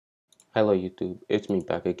Hello YouTube, it's me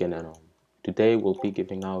back again and today we'll be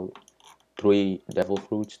giving out 3 devil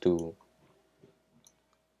fruits to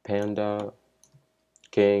Panda,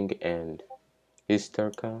 King, and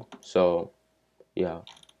Hysterka. So yeah,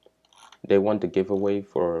 they won the giveaway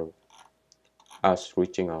for us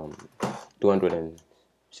reaching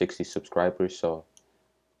 260 subscribers. So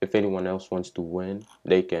if anyone else wants to win,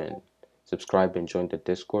 they can subscribe and join the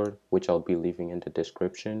Discord, which I'll be leaving in the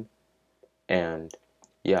description. And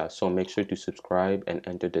yeah, so make sure to subscribe and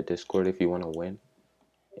enter the Discord if you want to win.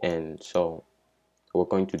 And so we're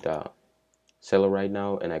going to the seller right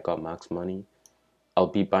now and I got max money. I'll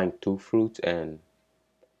be buying 2 fruits and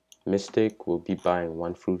Mystic will be buying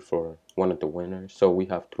 1 fruit for one of the winners. So we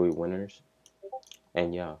have 3 winners.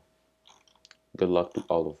 And yeah, good luck to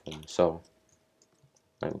all of them. So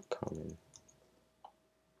I'm coming.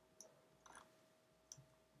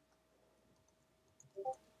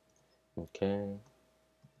 Okay.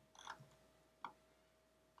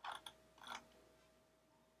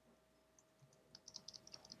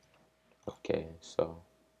 Okay, so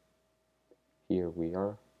here we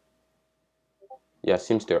are. Yeah,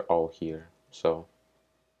 seems they're all here. So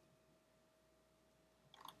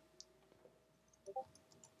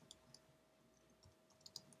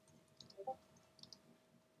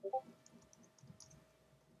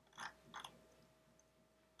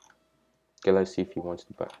okay, let's see if he wants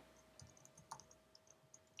to buy.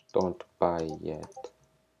 Don't buy yet.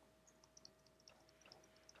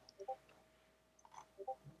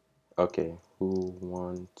 Okay, who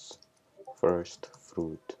wants first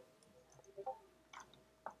fruit?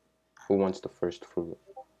 Who wants the first fruit?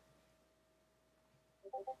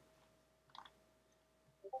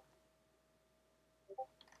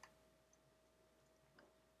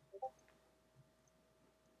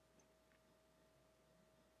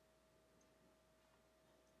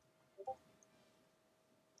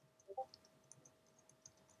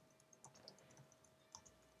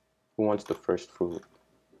 Who wants the first fruit?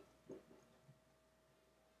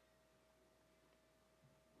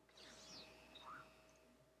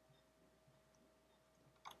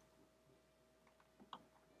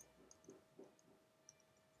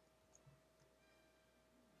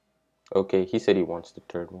 Okay, he said he wants the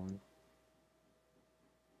third one.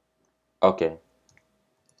 Okay.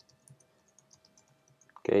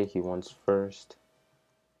 Okay, he wants first.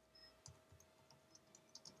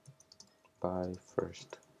 Buy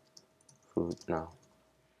first fruit now.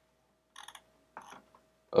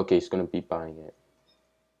 Okay, he's gonna be buying it.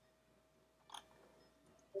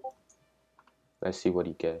 Let's see what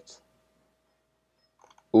he gets.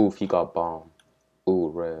 Oof, he got bomb. Ooh,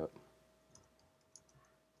 red.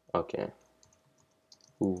 Okay.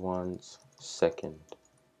 Who wants second?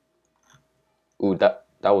 Ooh, that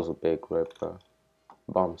was a big rip, bro.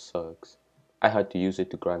 Bomb sucks. I had to use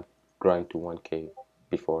it to grind to 1k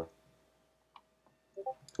before.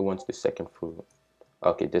 Who wants the second fruit?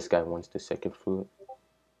 Okay, this guy wants the second fruit.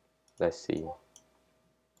 Let's see.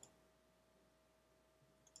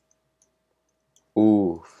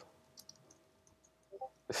 Oof.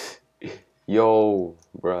 Yo,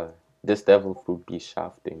 bruh. This devil fruit be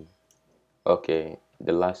shafting. Okay,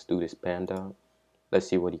 the last dude is Panda. Let's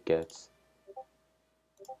see what he gets.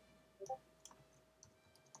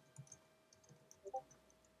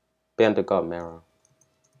 Panda got Mara.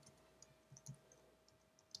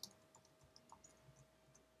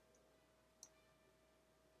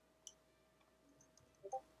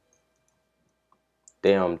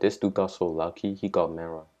 Damn, this dude got so lucky, he got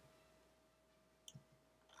Mara.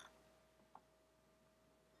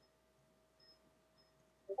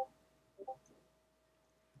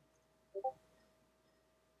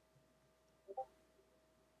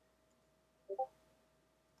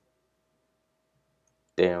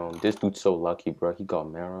 Damn, this dude's so lucky, bro. He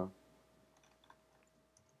got Mara.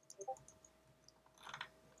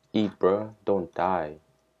 Eat, bro. Don't die.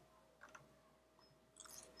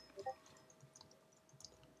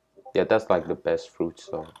 Yeah, that's like the best fruit,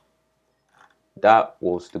 so that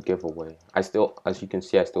was the giveaway. I still, as you can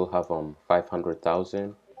see, I still have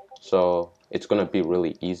 500,000. So it's gonna be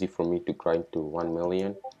really easy for me to grind to 1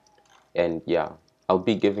 million. And yeah, I'll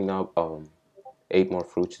be giving out 8 more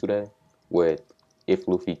fruits today with if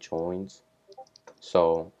Luffy joins.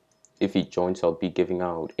 So if he joins, I'll be giving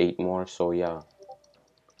out 8 more. So yeah,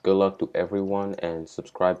 good luck to everyone and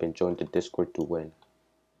subscribe and join the Discord to win.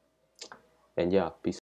 And yeah, peace.